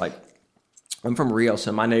here is like, I'm from Rio, so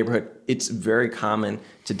in my neighborhood, it's very common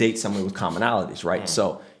to date someone with commonalities, right?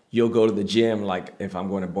 So you'll go to the gym, like if I'm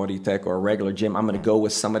going to Bodytech or a regular gym, I'm going to go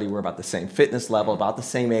with somebody we're about the same fitness level, about the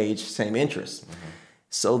same age, same interests.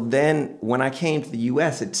 So then when I came to the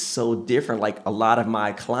U.S., it's so different. Like, a lot of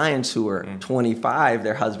my clients who are 25,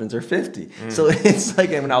 their husbands are 50. So it's like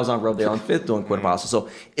when I was on Rodeo on 5th doing Cuerpazo. So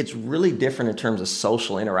it's really different in terms of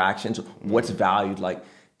social interactions, what's valued. Like,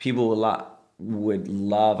 people would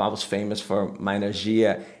love, I was famous for my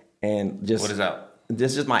energia and just... What is that?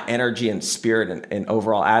 This is my energy and spirit and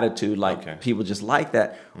overall attitude. Like, people just like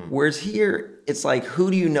that. Whereas here, it's like, who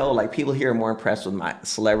do you know? Like, people here are more impressed with my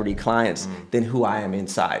celebrity clients than who I am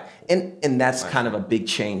inside. And that's kind of a big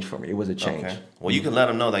change for me. It was a change. Okay. Well, you can let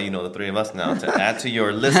them know that you know the 3 of us now to add to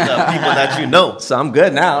your list of people that you know. So I'm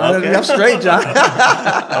good now. Okay. I'm straight, John.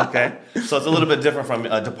 Okay. So it's a little bit different from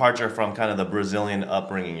a departure from kind of the Brazilian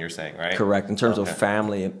upbringing, you're saying, right? Correct. In terms of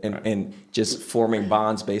family and just forming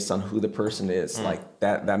bonds based on who the person is. Like,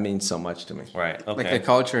 that means so much to me. Right. Okay. Like, the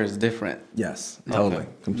culture is different. Yes, totally.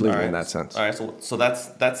 Completely in that sense. All right. So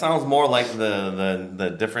that sounds more like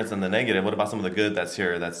the difference and the negative. What about some of the good that's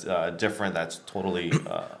here? That's different. That's totally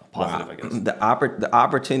positive. I guess The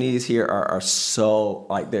opportunities here are so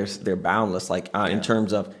like they're boundless. Like in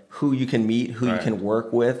terms of who you can meet, who you can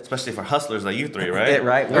work with, especially for hustlers like you three, right?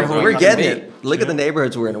 Right. We're getting it. Look at the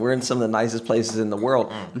neighborhoods we're in. We're in some of the nicest places in the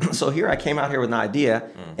world. So here I came out here with an idea,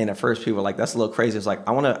 and at first people were like, "That's a little crazy." It's like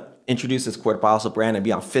I want to introduce this Cuerpazo brand and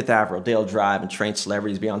be on Fifth Ave, Rodeo Drive, and train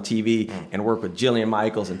celebrities, be on TV, and work with Jillian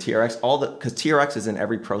Michaels and TRX. Because TRX is in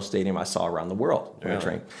every pro stadium I saw around the world when I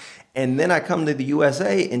train. And then I come to the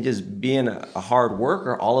USA and just being a hard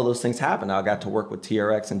worker, all of those things happen. I got to work with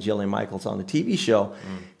TRX and Jillian Michaels on the TV show.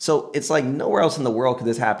 So it's like nowhere else in the world could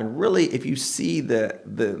this happen. Really, if you see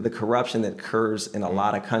the corruption that occurs in a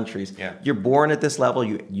lot of countries, you're born at this level,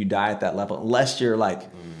 you die at that level. Unless you're like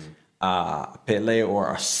Pele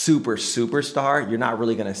or a superstar, you're not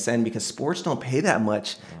really going to ascend because sports don't pay that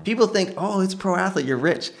much. People think, oh, it's pro athlete, you're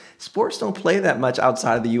rich. Sports don't play that much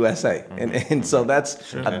outside of the USA. And so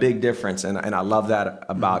that's a big difference. And I love that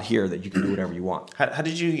about here, that you can do whatever you want. How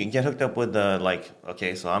did you get hooked up with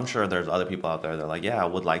okay, so I'm sure there's other people out there that are like, yeah, I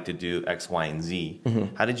would like to do X, Y, and Z.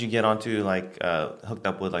 How did you get onto hooked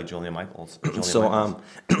up with Julian Michaels?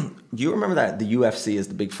 Do you remember that the UFC is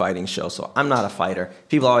the big fighting show? So I'm not a fighter.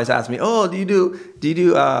 People always ask me, oh, do you do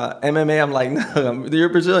MMA? I'm like, no, you're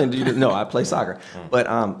Brazilian. Do you do? No, I play soccer. But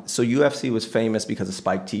so UFC was famous because of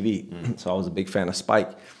Spike TV. So I was a big fan of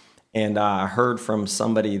Spike. And I heard from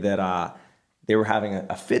somebody that they were having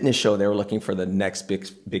a fitness show. They were looking for the next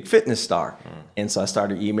big fitness star. And so I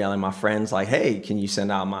started emailing my friends like, hey, can you send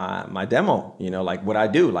out my demo? Like what I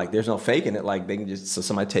do. Like there's no faking it. Like they can so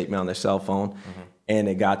somebody taped me on their cell phone. And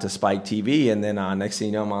it got to Spike TV, and then next thing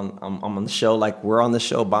you know, I'm on the show. Like we're on the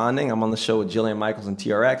show bonding. I'm on the show with Jillian Michaels and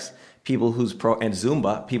TRX, people and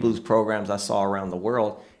Zumba, people whose programs I saw around the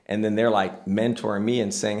world, and then they're like mentoring me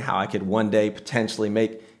and saying how I could one day potentially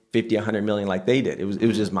make 50, 100 million like they did. It was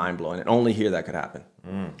just mind blowing, and only here that could happen.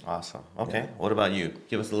 Awesome. Okay, what about you?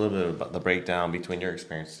 Give us a little bit about the breakdown between your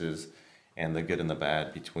experiences and the good and the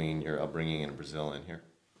bad between your upbringing in Brazil and here.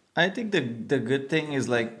 I think the good thing is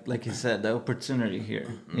like you said, the opportunity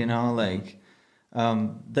here. The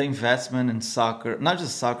investment in soccer, not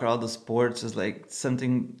just soccer, all the sports is like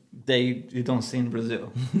something you don't see in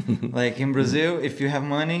Brazil. Like in Brazil, if you have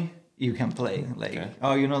money, you can play.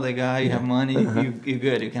 Oh, you know the guy, you have money, you're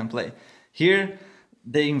good, you can play. Here,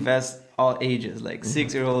 they invest all ages, like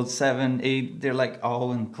 6-year-olds, 7, 8. They're like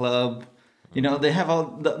all in club. They have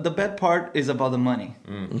all the bad part is about the money.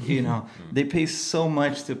 They pay so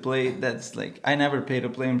much to play. That's like I never paid to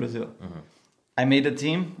play in Brazil. I made a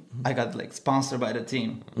team. I got sponsored by the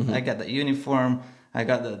team. I got the uniform. I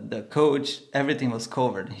got the coach. Everything was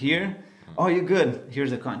covered. Here, oh, you're good.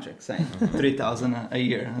 Here's a contract signed, $3,000 a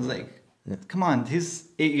year. I was like, come on, he's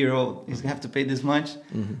 8-year-old. He's gonna have to pay this much.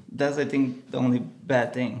 That's I think the only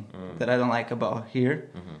bad thing that I don't like about here.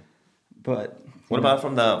 But what about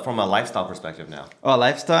from a lifestyle perspective now? Oh,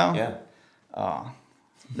 lifestyle? Yeah. Oh,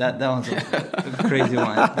 that was a crazy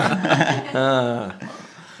one.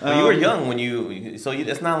 Well, you were young when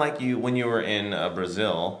it's not like when you were in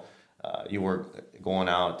Brazil, you were going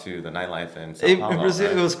out to the nightlife in Sao Paulo. In Brazil,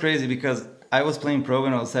 right? It was crazy because I was playing pro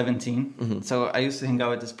when I was 17. So I used to hang out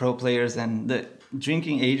with these pro players, and the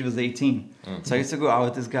drinking age was 18. So I used to go out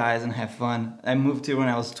with these guys and have fun. I moved here when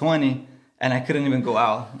I was 20. And I couldn't even go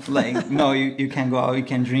out. Like, no, you can't go out, you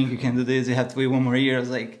can't drink, you can't do this, you have to wait one more year. I was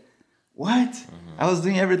like, what? I was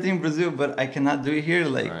doing everything in Brazil, but I cannot do it here.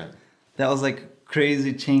 Like, that was like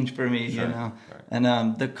crazy change for me, Right.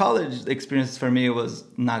 And the college experience for me was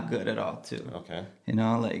not good at all, too. Okay.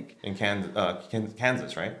 Like... In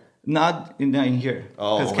Kansas, right? Not in here.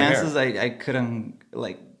 Oh, because Kansas, I couldn't,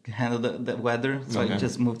 handle the weather, so I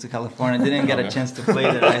just moved to California. I didn't get a chance to play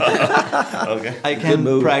there. I can't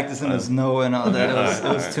practice in the snow and all that. It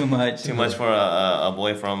was too much. Too much for a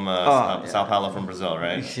boy from Sao Paulo from Brazil,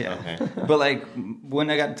 right? Yeah. Okay. But when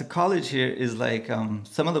I got to college here, is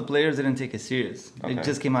some of the players didn't take it serious. They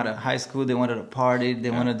just came out of high school. They wanted to party. They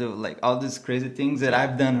want to do all these crazy things that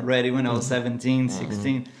I've done already when I was 17,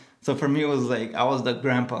 16. So for me, it was I was the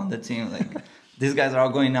grandpa on the team. These guys are all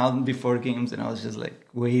going out before games, and I was just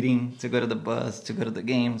waiting to go to the bus, to go to the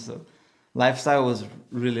game. So lifestyle was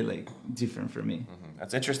really different for me.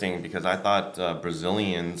 That's interesting because I thought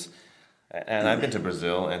Brazilians, And I've been to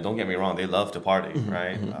Brazil, and don't get me wrong, they love to party,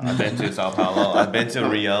 right? I've been to Sao Paulo, I've been to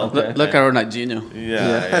Rio. Look at Ronaldinho.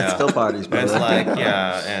 Yeah. Still parties, bro. It's like,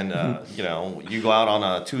 and you know, you go out on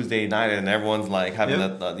a Tuesday night, and everyone's like having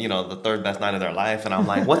the third best night of their life, and I'm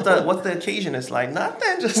like, what's the occasion? It's like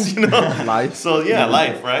nothing, just Life. So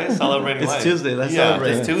life, right? Celebrating life. It's Tuesday. Let's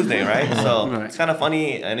celebrate. It's Tuesday, right? So it's kind of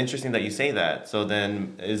funny and interesting that you say that. So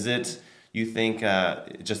then, is it? You think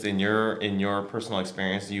just in your personal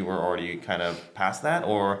experience, you were already kind of past that,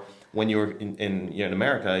 or when you were in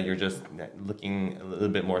America, you're just looking a little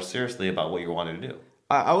bit more seriously about what you wanted to do?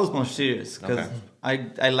 I was more serious because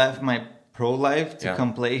I left my pro life to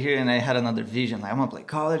come play here, and I had another vision. Like, I'm gonna play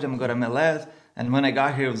college, I'm gonna go to MLS. And when I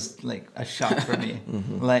got here, it was like a shock for me.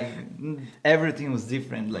 Like everything was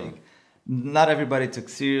different. Like not everybody took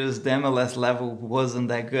serious. The MLS level wasn't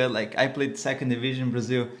that good. Like I played second division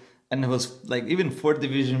Brazil. And it was like even fourth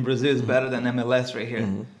division Brazil is better than MLS right here.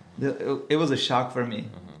 It was a shock for me.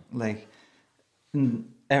 Like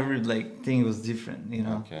every thing was different, you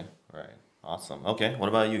know. Okay, right, awesome. Okay, what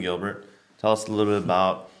about you, Gilbert? Tell us a little bit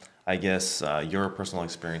about, I guess, your personal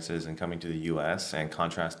experiences in coming to the U.S. and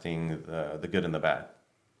contrasting the good and the bad.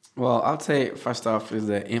 Well, I'd say first off is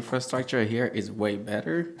the infrastructure here is way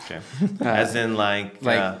better. Okay, as in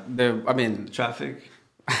traffic.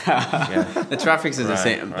 The traffic is the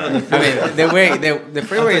same. Right. I mean, the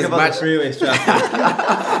freeway is much. The freeway's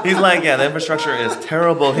traffic. He's like, the infrastructure is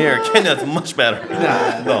terrible here. Kenya's much better.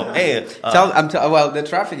 No, hey. Well, the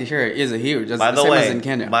traffic here is huge. It's by the same way, as in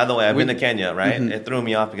Kenya. By the way, I've been to Kenya, right? It threw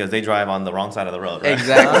me off because they drive on the wrong side of the road. Right?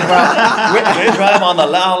 Exactly. They drive on the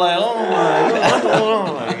loud, like,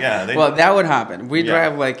 oh my god. Well, that would happen. We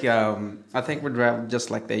drive I think we drive just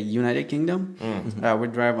like the United Kingdom. We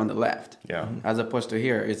drive on the left. Yeah. As opposed to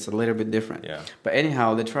here, it's a little bit different. Yeah. But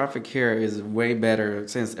anyhow, the traffic here is way better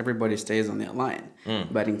since everybody stays on that line.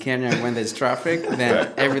 But in Kenya, when there's traffic, then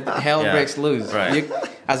hell breaks loose. Right.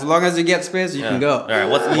 As long as you get space, you can go. All right.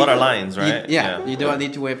 What are lines, right? You don't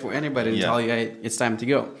need to wait for anybody to tell you, hey, it's time to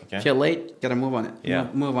go. Okay. If you're late, gotta move on it. Yeah.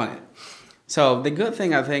 Move on it. So the good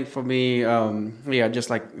thing I think for me, just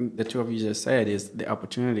like the two of you just said, is the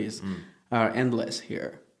opportunities are endless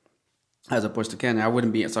here, as opposed to Kenya. I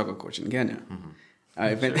wouldn't be a soccer coach in Kenya.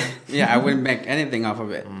 I wouldn't make anything off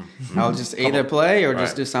of it. I'll just either play or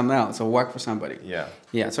just do something else or work for somebody.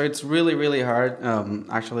 Yeah. So it's really, really hard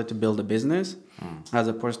actually to build a business, as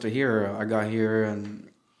opposed to here. I got here and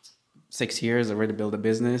 6 years already build a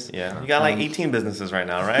business. Yeah, you got like 18 businesses right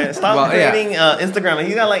now, right? Stop creating Instagram.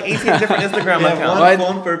 You got like 18 different Instagram accounts. One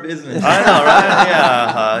phone per business. I know,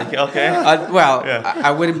 right? Yeah. Okay.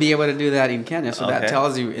 I wouldn't be able to do that in Kenya. So that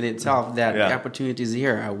tells you in itself that the opportunities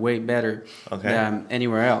here are way better than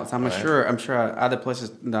anywhere else. I'm sure other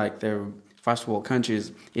places like the first world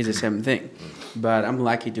countries is the same thing. But I'm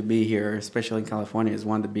lucky to be here, especially in California. It's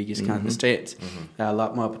one of the biggest states. A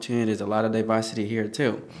lot more opportunities, a lot of diversity here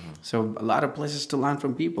too. So a lot of places to learn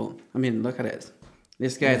from people. I mean, look at it.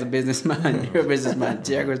 This guy is a businessman. You're a businessman.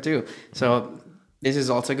 Thiago too. So this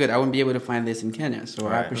is also good. I wouldn't be able to find this in Kenya. So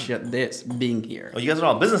I appreciate this being here. Oh, you guys are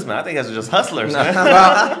all businessmen. I think you guys are just hustlers.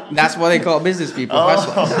 Well, that's what they call business people.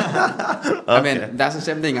 Hustlers. I mean, that's the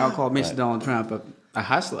same thing. I'll call Mr. Donald Trump a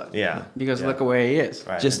hustler. Yeah. Because look at where he is.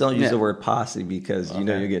 Right. Just don't use the word posse because you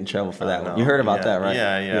know you get in trouble for that one. You heard about that, right?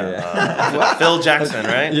 Yeah. Phil Jackson,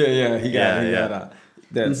 right? Yeah. He got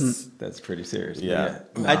that's pretty serious. Yeah.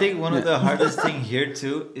 I think one of the hardest thing here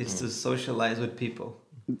too is to socialize with people.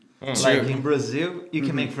 Like in Brazil, you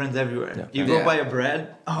can make friends everywhere. You go buy a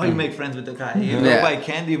bread, you make friends with the guy. You go buy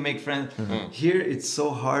candy, you make friends. Here, it's so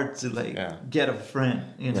hard to get a friend.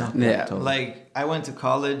 You know, Totally. Like I went to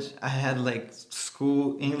college, I had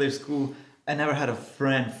English school. I never had a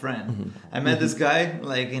friend. I met this guy.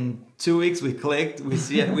 Like in 2 weeks, we clicked.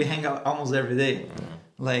 We hang out almost every day.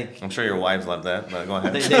 Like I'm sure your wives love that, but go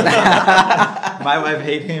ahead. My wife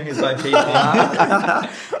hates him. His wife hates him.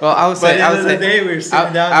 Well, I would say, at the end of the day, we were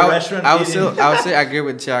sitting down in the restaurant. I would say I agree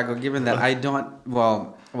with Thiago, given that I don't.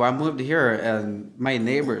 Well, I moved here and my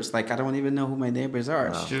neighbors, I don't even know who my neighbors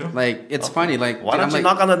are. That's true. It's funny. Why don't you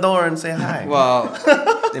knock on the door and say hi? Well,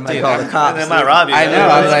 They might call the cops. They might rob you. I know.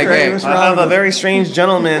 I was like, hey, I have a very strange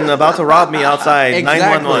gentleman about to rob me outside.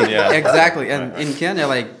 911. Yeah. Exactly. And in Kenya,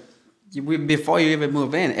 before you even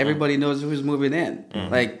move in, everybody knows who's moving in.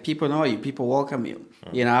 People know you, people welcome you.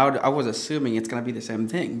 You know, I was assuming it's gonna be the same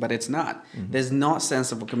thing, but it's not. There's no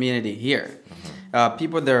sense of a community here.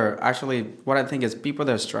 People that are actually, what I think is people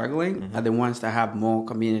that are struggling are the ones that have more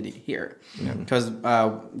community here. Because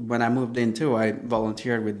when I moved in too, I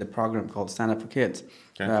volunteered with the program called Stand Up for Kids.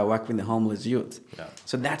 work with the homeless youth. Yeah.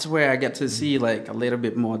 So that's where I get to see like a little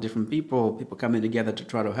bit more different people coming together to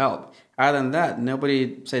try to help. Other than that,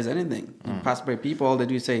 nobody says anything. You pass by people, all they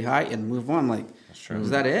do is say hi and move on. Like, is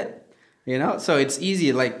that it? You know, so it's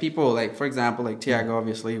easy. Like people, like for example, like Tiago,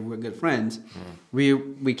 obviously we're good friends.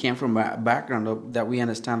 We came from a background that we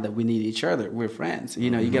understand that we need each other. We're friends.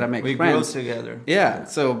 You know, you gotta make friends. We grow together. Yeah.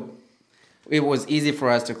 So it was easy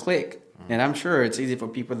for us to click, and I'm sure it's easy for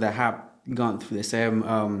people that have gone through the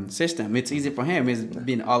same system. It's easy for him. He's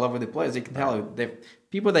been all over the place. You can tell the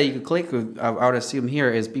people that you could click with. I would assume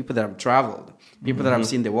here is people that have traveled. People that have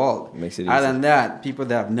seen the world. Makes it easy. Other than that, people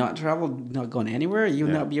that have not traveled, not gone anywhere, you'll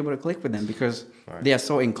not be able to click with them because they are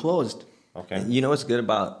so enclosed. Okay. You know what's good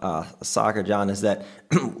about soccer, John, is that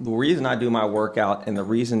the reason I do my workout and the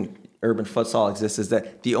reason urban futsal exists is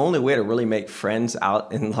that the only way to really make friends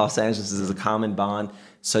out in Los Angeles is a common bond,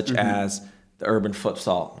 such as the urban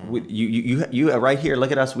futsal. You right here,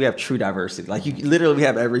 look at us. We have true diversity. Like you literally we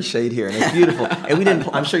have every shade here, and it's beautiful. And we didn't.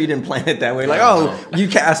 I'm sure you didn't plan it that way. Like, you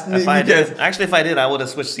cast. If I did, I would have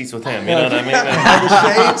switched seats with him. You know what I mean?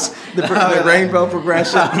 The shades, the rainbow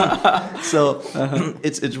progression. So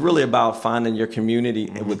it's really about finding your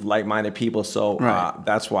community with like-minded people. So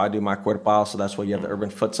that's why I do my Cuerpao. So that's why you have the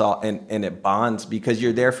urban futsal, and it bonds because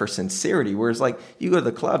you're there for sincerity. Whereas like you go to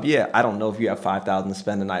the club, I don't know if you have $5,000 to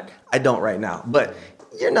spend a night. I don't right now, but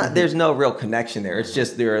you're not. There's no real connection there. It's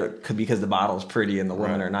just there because the bottle's pretty and the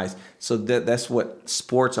women are nice. So that's what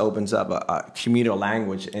sports opens up a communal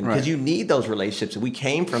language, and because you need those relationships. We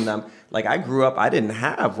came from them. Like I grew up, I didn't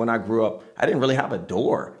really have a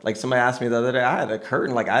door. Like somebody asked me the other day, I had a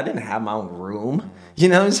curtain. Like I didn't have my own room. You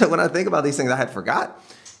know. So when I think about these things, I had forgot.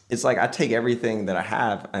 It's like I take everything that I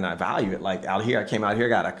have and I value it. Like out here, I came out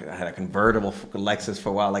here, I had a convertible Lexus for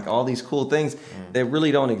a while. Like all these cool things that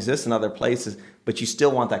really don't exist in other places, but you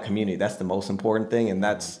still want that community. That's the most important thing, and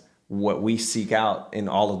that's what we seek out in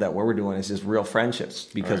all of that. What we're doing is just real friendships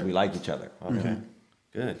because we like each other. Okay,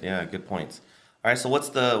 good. Yeah, good points. All right, so what's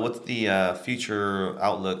the future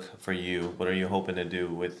outlook for you? What are you hoping to do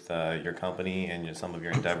with your company and some of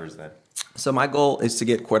your endeavors then? So my goal is to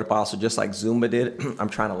get Cuerpao. So just like Zumba did, I'm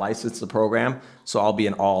trying to license the program. So I'll be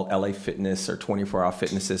in all LA Fitness or 24-hour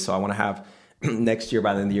fitnesses. So I want to have next year,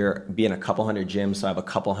 by the end of the year, be in a couple hundred gyms. So I have a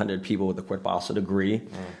couple hundred people with the Cuerpao degree.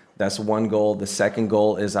 That's one goal. The second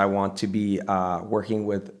goal is I want to be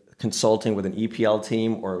consulting with an EPL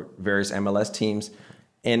team or various MLS teams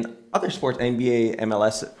and other sports, NBA,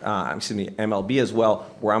 MLS, MLB as well,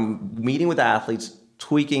 where I'm meeting with the athletes,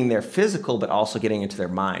 tweaking their physical, but also getting into their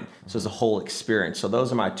mind. So it's a whole experience. So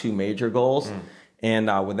those are my two major goals.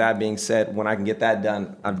 And with that being said, when I can get that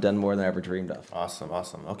done, I've done more than I ever dreamed of. Awesome.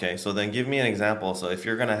 Okay, so then give me an example. So if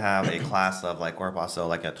you're going to have a class of like Cuerpao,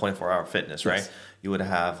 like a 24-hour fitness, right? You would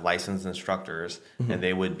have licensed instructors, and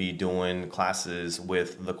they would be doing classes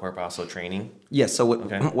with the Cuerpao training. Yes. So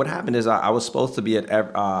what happened is I was supposed to be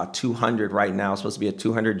at 200 right now. I was supposed to be at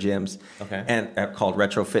 200 gyms, and called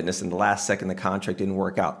Retro Fitness. And the last second, the contract didn't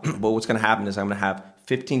work out. But what's going to happen is I'm going to have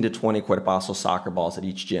 15 to 20 Cuerpao soccer balls at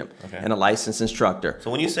each gym and a licensed instructor.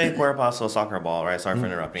 So when you say Cuerpao soccer ball, right? Sorry for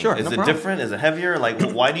interrupting. Sure, is it different? Is it heavier? Like,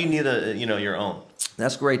 why do you need your own?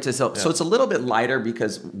 That's great. So it's a little bit lighter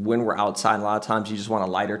because when we're outside, a lot of times you just want a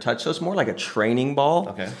lighter touch. So it's more like a training ball.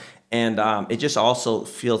 Okay. And it just also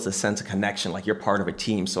feels a sense of connection, like you're part of a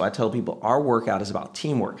team. So I tell people our workout is about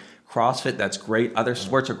teamwork. CrossFit, that's great. Other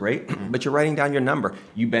sports are great, but you're writing down your number.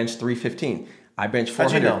 You bench 315. I bench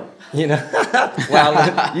 400. How'd you know? You know,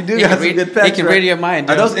 well, you do have some good pecs. You can read your mind.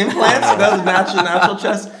 Are those implants? Those natural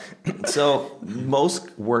chest? So most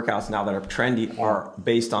workouts now that are trendy are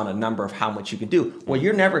based on a number of how much you can do. Well,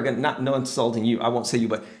 you're never going to, no insulting you, I won't say you,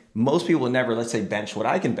 but most people will never, let's say, bench what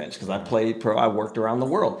I can bench because I played pro, I worked around the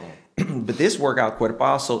world. But this workout,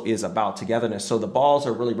 Cuerpao, is about togetherness. So the balls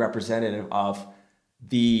are really representative of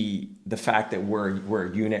the fact that we're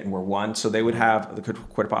a unit and we're one. So they would have the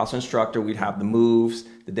Cuerpao instructor, we'd have the moves,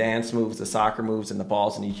 the dance moves, the soccer moves, and the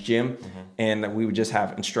balls in each gym. And we would just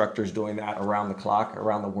have instructors doing that around the clock,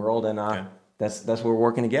 around the world. And that's what we're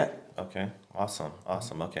working to get. Okay. Awesome.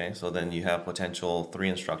 Okay. So then you have potential 3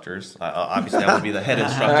 instructors. Obviously, I would be the head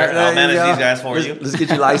instructor. I'll manage these guys for you. Let's get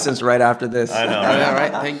you licensed right after this. I know. All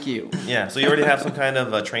right. Thank you. Yeah. So you already have some kind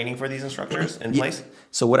of training for these instructors in place?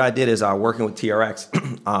 So what I did is working with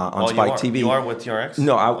TRX on Spike TV. You are with TRX?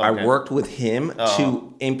 No, I worked with him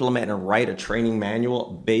to implement and write a training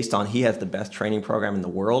manual based on he has the best training program in the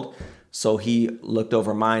world. So he looked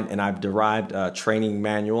over mine, and I've derived a training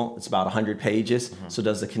manual. It's about 100 pages. So it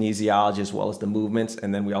does the kinesiology as well as the movements,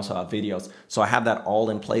 and then we also have videos. So I have that all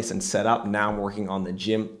in place and set up. Now I'm working on the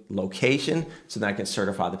gym location so that I can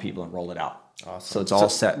certify the people and roll it out. Awesome. So it's all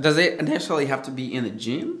set. Does it initially have to be in the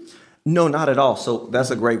gym? No, not at all. So that's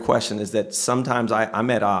a great question, is that sometimes I'm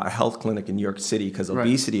at a health clinic in New York City because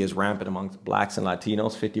obesity is rampant amongst blacks and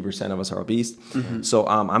Latinos. 50% of us are obese. Mm-hmm. So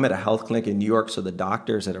I'm at a health clinic in New York. So the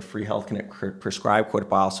doctors at a free health clinic prescribe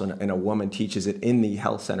Cuerpazo, and a woman teaches it in the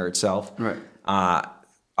health center itself,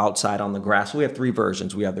 outside on the grass. So we have 3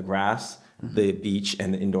 versions. We have the grass, the beach,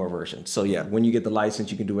 and the indoor version. So yeah, when you get the license,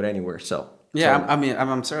 you can do it anywhere. Yeah, I mean,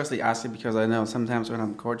 I'm seriously asking because I know sometimes when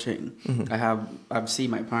I'm coaching, I've seen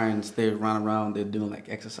my parents, they run around, they're doing like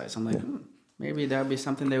exercise. I'm like, maybe that'd be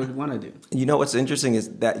something they would want to do. You know what's interesting is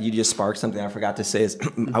that you just sparked something I forgot to say is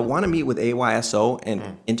I want to meet with AYSO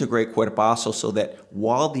and integrate Cuerpazo so that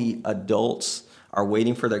while the adults are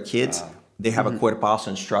waiting for their kids, they have a Cuerpazo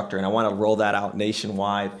instructor, and I want to roll that out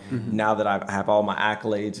nationwide now that I have all my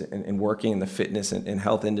accolades and working in the fitness and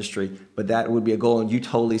health industry. But that would be a goal, and you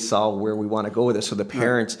totally saw where we want to go with it. So the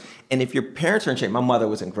parents, and if your parents are in shape, my mother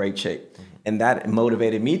was in great shape, and that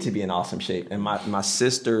motivated me to be in awesome shape. And my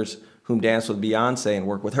sisters, whom dance with Beyonce and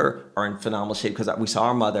work with her, are in phenomenal shape because we saw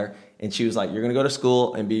our mother, and she was like, you're going to go to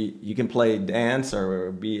school and you can play dance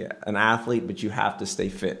or be an athlete, but you have to stay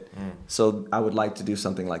fit. So I would like to do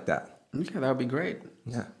something like that. Okay, that would be great.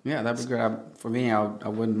 Yeah, that'd be great. For me, I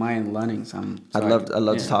wouldn't mind learning some. So I'd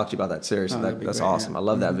love to talk to you about that. Seriously, that's great, awesome. I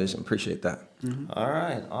love that vision. Appreciate that. All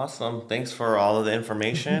right, awesome. Thanks for all of the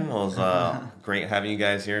information. It was great having you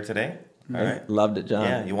guys here today. All right, loved it, John.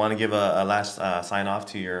 Yeah, you want to give a last sign off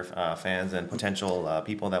to your fans and potential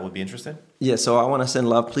people that would be interested? Yeah, so I want to send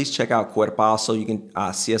love. Please check out Cuerpazo. You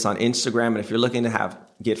can see us on Instagram, and if you're looking to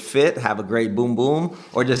get fit, have a great boom boom,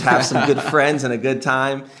 or just have some good friends and a good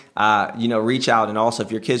time, reach out. And also,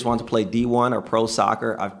 if your kids want to play D1 or pro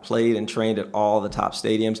soccer, I've played and trained at all the top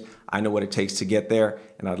stadiums. I know what it takes to get there,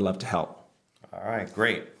 and I'd love to help. All right,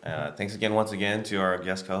 great. Thanks once again to our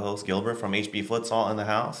guest co-host, Gilbert from HB Futsal in the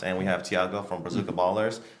house, and we have Tiago from Brazuca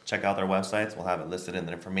Ballers. Check out their websites. We'll have it listed in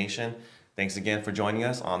the information. Thanks again for joining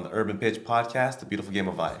us on the Urban Pitch Podcast, The Beautiful Game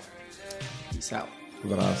of Life. Peace out.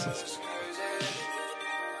 Gracias.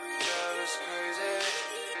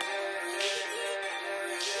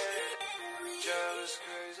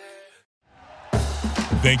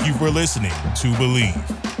 Thank you for listening to Believe.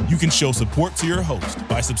 You can show support to your host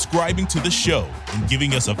by subscribing to the show and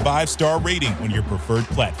giving us a 5-star rating on your preferred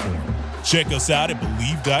platform. Check us out at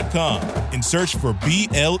Believe.com and search for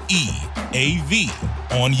BLEAV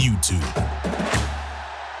on YouTube.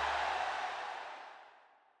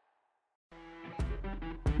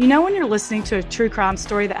 You know when you're listening to a true crime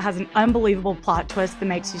story that has an unbelievable plot twist that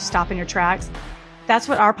makes you stop in your tracks? That's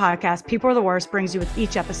what our podcast, People Are the Worst, brings you with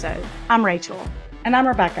each episode. I'm Rachel. And I'm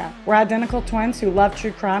Rebecca. We're identical twins who love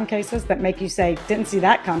true crime cases that make you say, didn't see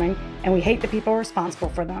that coming, and we hate the people responsible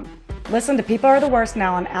for them. Listen to People Are the Worst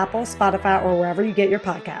now on Apple, Spotify, or wherever you get your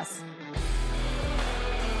podcasts.